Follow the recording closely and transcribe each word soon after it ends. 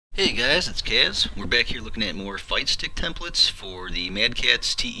Hey guys, it's Kaz. We're back here looking at more fight stick templates for the Mad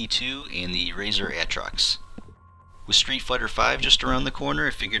Catz TE2 and the Razer Atrox. With Street Fighter V just around the corner,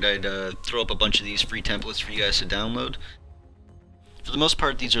 I figured I'd throw up a bunch of these free templates for you guys to download. For the most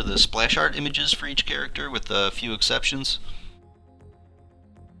part, these are the splash art images for each character, with a few exceptions.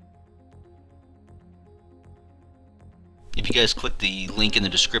 If you guys click the link in the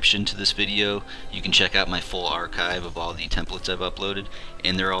description to this video, you can check out my full archive of all the templates I've uploaded,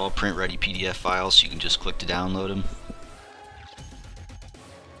 and they're all print-ready PDF files, so you can just click to download them.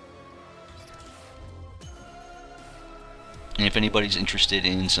 And if anybody's interested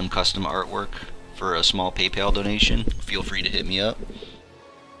in some custom artwork for a small PayPal donation, feel free to hit me up.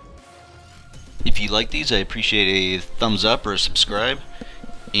 If you like these, I appreciate a thumbs up or a subscribe,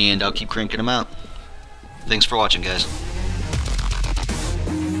 and I'll keep cranking them out. Thanks for watching, guys.